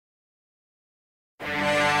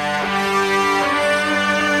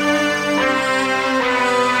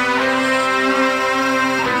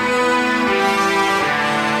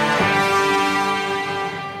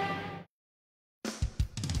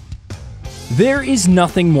There is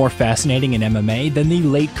nothing more fascinating in MMA than the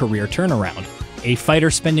late career turnaround. A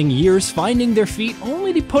fighter spending years finding their feet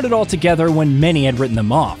only to put it all together when many had written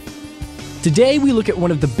them off. Today we look at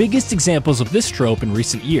one of the biggest examples of this trope in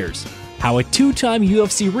recent years, how a two-time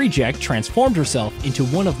UFC reject transformed herself into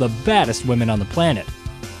one of the baddest women on the planet.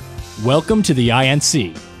 Welcome to the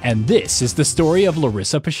INC, and this is the story of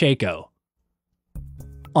Larissa Pacheco.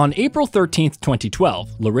 On April 13,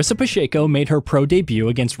 2012, Larissa Pacheco made her pro debut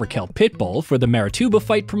against Raquel Pitbull for the Marituba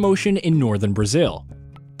fight promotion in northern Brazil.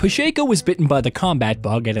 Pacheco was bitten by the combat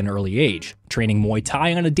bug at an early age, training Muay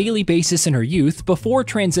Thai on a daily basis in her youth before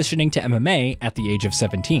transitioning to MMA at the age of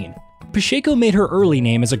 17. Pacheco made her early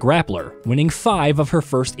name as a grappler, winning 5 of her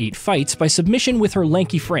first 8 fights by submission with her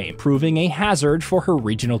lanky frame, proving a hazard for her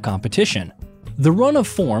regional competition. The run of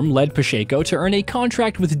form led Pacheco to earn a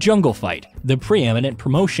contract with Jungle Fight, the preeminent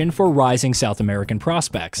promotion for rising South American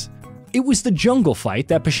prospects. It was the Jungle Fight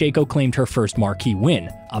that Pacheco claimed her first marquee win,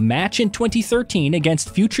 a match in 2013 against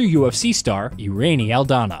future UFC star Irene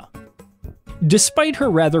Aldana. Despite her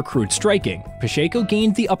rather crude striking, Pacheco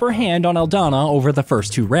gained the upper hand on Aldana over the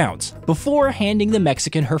first 2 rounds, before handing the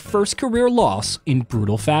Mexican her first career loss in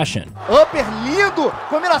brutal fashion. Upper lindo!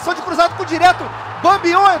 Combinação de cruzado com direto!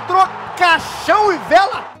 Bambião entrou, caixão e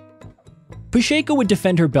vela! Pacheco would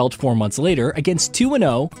defend her belt 4 months later against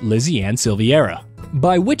 2-0 Liziane Silveira,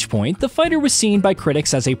 by which point the fighter was seen by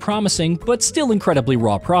critics as a promising but still incredibly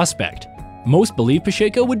raw prospect. Most believed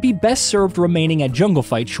Pacheco would be best served remaining at Jungle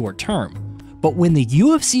Fight short term. But when the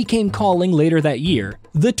UFC came calling later that year,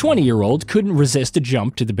 the 20-year-old couldn't resist a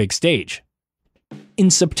jump to the big stage.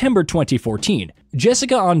 In September 2014,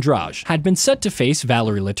 Jessica Andrade had been set to face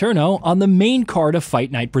Valerie Letourneau on the main card of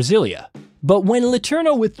Fight Night Brasilia. But when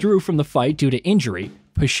Letourneau withdrew from the fight due to injury,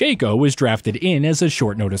 Pacheco was drafted in as a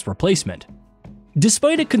short-notice replacement.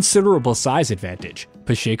 Despite a considerable size advantage,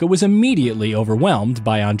 Pacheco was immediately overwhelmed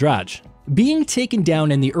by Andrade. Being taken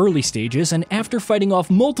down in the early stages and after fighting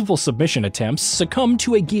off multiple submission attempts, succumbed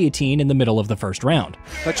to a guillotine in the middle of the first round.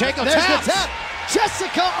 Pacheco, there's the tap!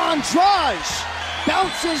 Jessica Andrade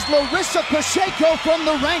bounces Larissa Pacheco from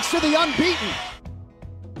the ranks to the unbeaten.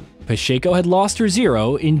 Pacheco had lost her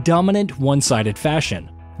 0 in dominant, one-sided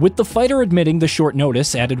fashion, with the fighter admitting the short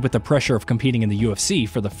notice added with the pressure of competing in the UFC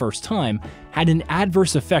for the first time had an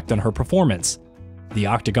adverse effect on her performance. The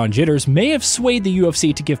octagon jitters may have swayed the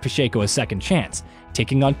UFC to give Pacheco a second chance,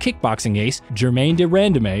 taking on kickboxing ace Germaine de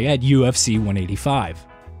Randamie at UFC 185.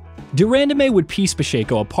 De Randamie would piece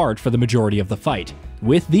Pacheco apart for the majority of the fight,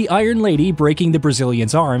 with the Iron Lady breaking the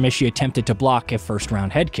Brazilian's arm as she attempted to block a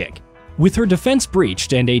first-round head kick. With her defense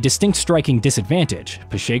breached and a distinct striking disadvantage,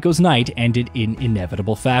 Pacheco's night ended in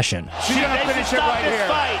inevitable fashion. She's gonna finish it right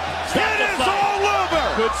here. It is all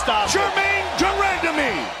over! Good stop. Germaine de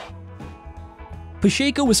Randamie!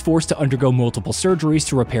 Pacheco was forced to undergo multiple surgeries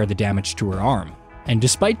to repair the damage to her arm, and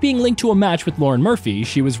despite being linked to a match with Lauren Murphy,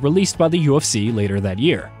 she was released by the UFC later that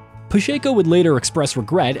year. Pacheco would later express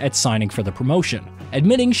regret at signing for the promotion,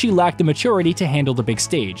 admitting she lacked the maturity to handle the big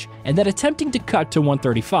stage, and that attempting to cut to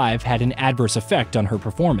 135 had an adverse effect on her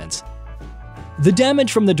performance. The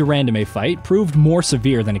damage from the de Randamie fight proved more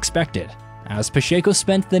severe than expected, as Pacheco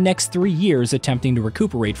spent the next 3 years attempting to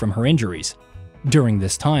recuperate from her injuries. During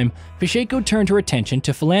this time, Pacheco turned her attention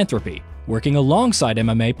to philanthropy, working alongside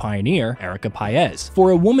MMA pioneer Erica Paes for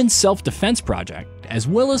a woman's self-defense project, as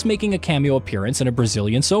well as making a cameo appearance in a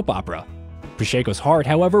Brazilian soap opera. Pacheco's heart,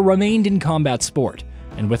 however, remained in combat sport,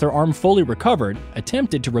 and with her arm fully recovered,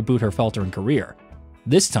 attempted to reboot her faltering career,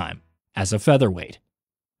 this time as a featherweight.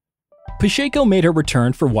 Pacheco made her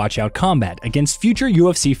return for Watch Out Combat against future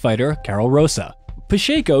UFC fighter Carol Rosa.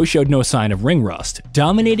 Pacheco showed no sign of ring rust,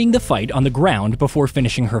 dominating the fight on the ground before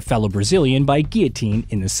finishing her fellow Brazilian by guillotine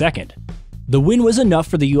in the second. The win was enough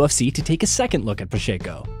for the UFC to take a second look at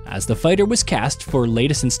Pacheco, as the fighter was cast for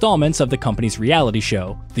latest installments of the company's reality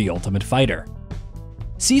show, The Ultimate Fighter.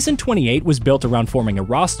 Season 28 was built around forming a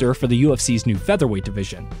roster for the UFC's new featherweight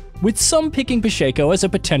division, with some picking Pacheco as a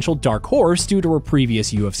potential dark horse due to her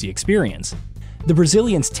previous UFC experience. The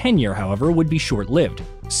Brazilian's tenure, however, would be short-lived,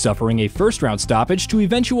 suffering a first-round stoppage to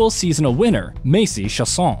eventual seasonal winner, Macy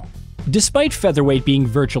Chiasson. Despite featherweight being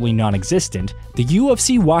virtually non-existent, the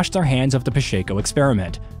UFC washed their hands of the Pacheco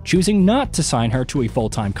experiment, choosing not to sign her to a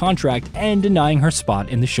full-time contract and denying her spot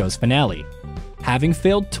in the show's finale. Having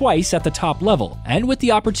failed twice at the top level, and with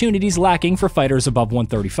the opportunities lacking for fighters above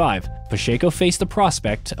 135, Pacheco faced the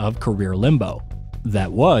prospect of career limbo.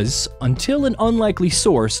 That was, until an unlikely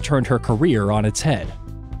source turned her career on its head.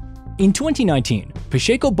 In 2019,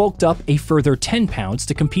 Pacheco bulked up a further 10 pounds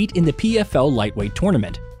to compete in the PFL lightweight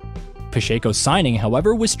tournament. Pacheco's signing,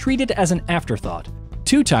 however, was treated as an afterthought,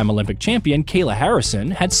 Two-time Olympic champion Kayla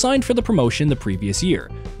Harrison had signed for the promotion the previous year,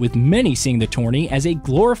 with many seeing the tourney as a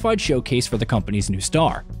glorified showcase for the company's new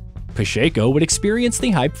star. Pacheco would experience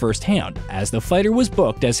the hype firsthand, as the fighter was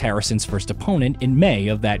booked as Harrison's first opponent in May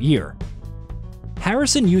of that year.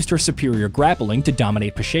 Harrison used her superior grappling to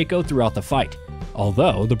dominate Pacheco throughout the fight,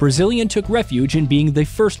 although the Brazilian took refuge in being the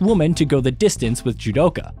first woman to go the distance with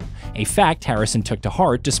judoka, a fact Harrison took to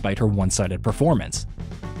heart despite her one-sided performance.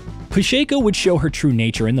 Pacheco would show her true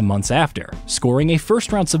nature in the months after, scoring a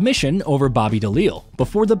first-round submission over Bobby DeLille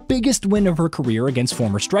before the biggest win of her career against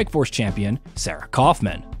former Strikeforce champion Sarah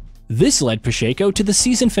Kaufman. This led Pacheco to the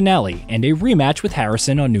season finale and a rematch with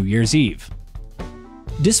Harrison on New Year's Eve.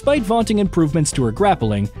 Despite vaunting improvements to her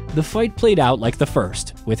grappling, the fight played out like the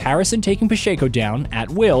first, with Harrison taking Pacheco down at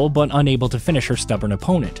will but unable to finish her stubborn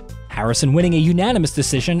opponent, Harrison winning a unanimous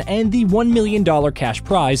decision and the $1 million cash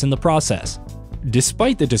prize in the process.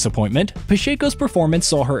 Despite the disappointment, Pacheco's performance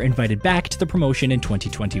saw her invited back to the promotion in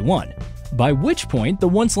 2021, by which point the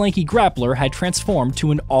once lanky grappler had transformed to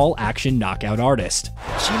an all-action knockout artist.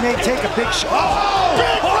 She may take a big shot. Oh!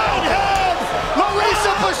 Big right hand!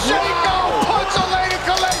 Larissa Pacheco puts a Lady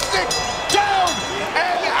Kalesnik down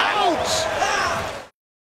and out!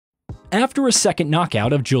 After a second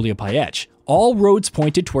knockout of Julia Paech, all roads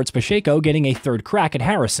pointed towards Pacheco getting a third crack at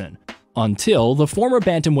Harrison, until the former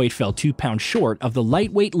bantamweight fell 2 pounds short of the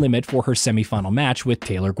lightweight limit for her semifinal match with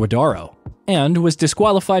Taylor Guadaro, and was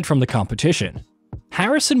disqualified from the competition.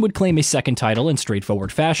 Harrison would claim a second title in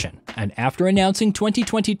straightforward fashion, and after announcing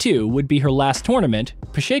 2022 would be her last tournament,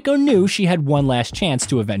 Pacheco knew she had one last chance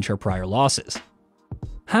to avenge her prior losses.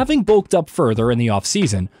 Having bulked up further in the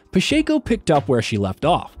offseason, Pacheco picked up where she left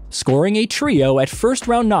off, scoring a trio at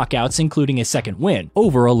first-round knockouts including a second win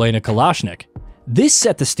over Elena Kalashnik. This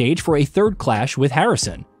set the stage for a third clash with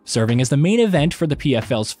Harrison, serving as the main event for the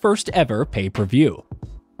PFL's first ever pay-per-view.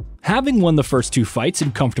 Having won the first 2 fights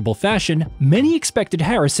in comfortable fashion, many expected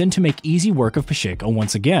Harrison to make easy work of Pacheco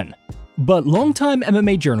once again. But longtime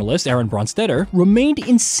MMA journalist Aaron Bronstetter remained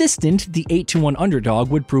insistent the 8-1 underdog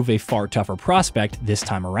would prove a far tougher prospect this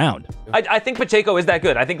time around. I think Pacheco is that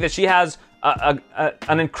good. I think that she has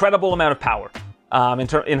an incredible amount of power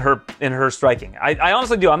in her striking. I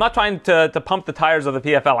honestly do. I'm not trying to pump the tires of the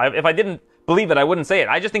PFL. If I didn't believe it, I wouldn't say it.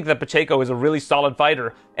 I just think that Pacheco is a really solid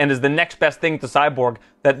fighter and is the next best thing to Cyborg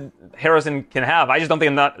that Harrison can have. I just don't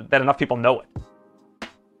think that enough people know it.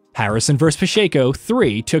 Harrison vs. Pacheco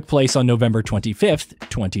 3 took place on November 25th,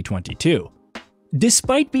 2022.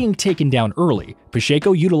 Despite being taken down early,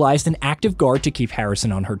 Pacheco utilized an active guard to keep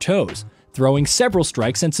Harrison on her toes, throwing several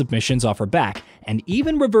strikes and submissions off her back, and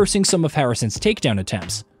even reversing some of Harrison's takedown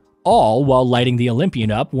attempts, all while lighting the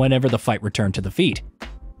Olympian up whenever the fight returned to the feet.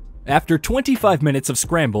 After 25 minutes of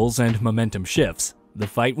scrambles and momentum shifts, the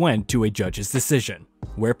fight went to a judge's decision,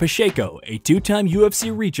 where Pacheco, a 2-time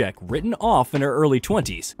UFC reject written off in her early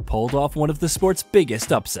 20s, pulled off one of the sport's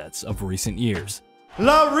biggest upsets of recent years.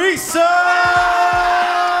 Larissa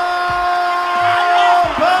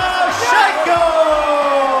Pacheco!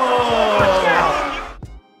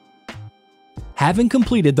 Having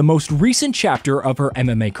completed the most recent chapter of her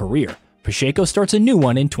MMA career, Pacheco starts a new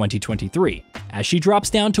one in 2023, as she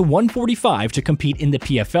drops down to 145 to compete in the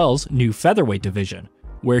PFL's new featherweight division,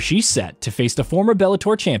 where she's set to face the former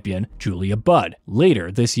Bellator champion, Julia Budd,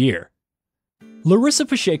 later this year. Larissa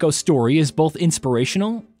Pacheco's story is both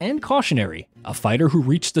inspirational and cautionary, a fighter who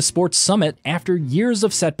reached the sport's summit after years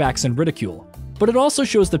of setbacks and ridicule, but it also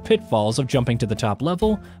shows the pitfalls of jumping to the top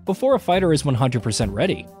level before a fighter is 100%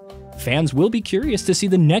 ready. Fans will be curious to see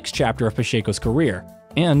the next chapter of Pacheco's career,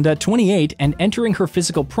 and at 28 and entering her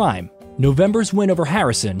physical prime, November's win over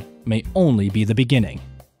Harrison may only be the beginning.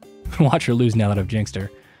 Watch her lose now that I've jinxed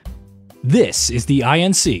her. This is the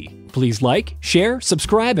INC. Please like, share,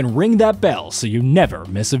 subscribe, and ring that bell so you never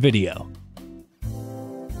miss a video.